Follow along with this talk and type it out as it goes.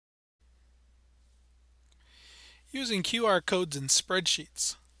Using QR codes in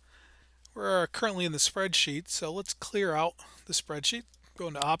spreadsheets. We're currently in the spreadsheet, so let's clear out the spreadsheet. Go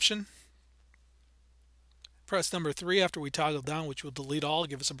into Option. Press number 3 after we toggle down, which will delete all,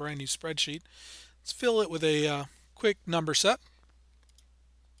 give us a brand new spreadsheet. Let's fill it with a quick number set.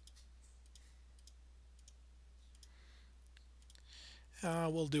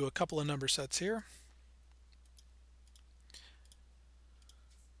 We'll do a couple of number sets here.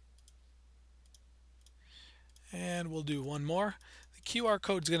 And we'll do one more. The QR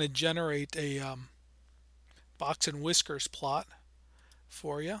code is going to generate a box and whiskers plot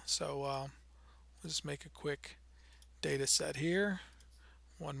for you. So we'll just make a quick data set here.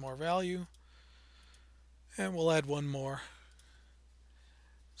 One more value. And we'll add one more.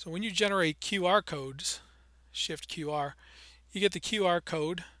 So when you generate QR codes, Shift QR, you get the QR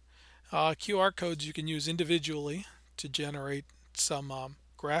code. QR codes you can use individually to generate some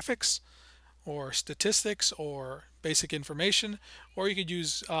graphics or statistics or basic information, or you could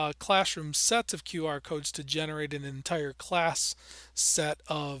use classroom sets of QR codes to generate an entire class set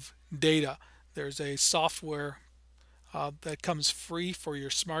of data. There's a software that comes free for your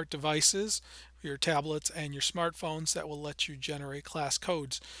smart devices, your tablets and your smartphones that will let you generate class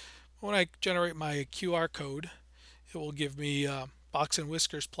codes. When I generate my QR code, it will give me a box and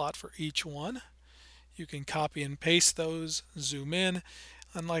whiskers plot for each one. You can copy and paste those, zoom in,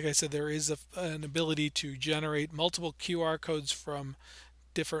 and like I said, there is an ability to generate multiple QR codes from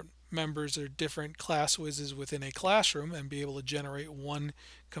different members or different class whizzes within a classroom and be able to generate one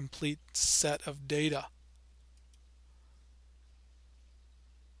complete set of data.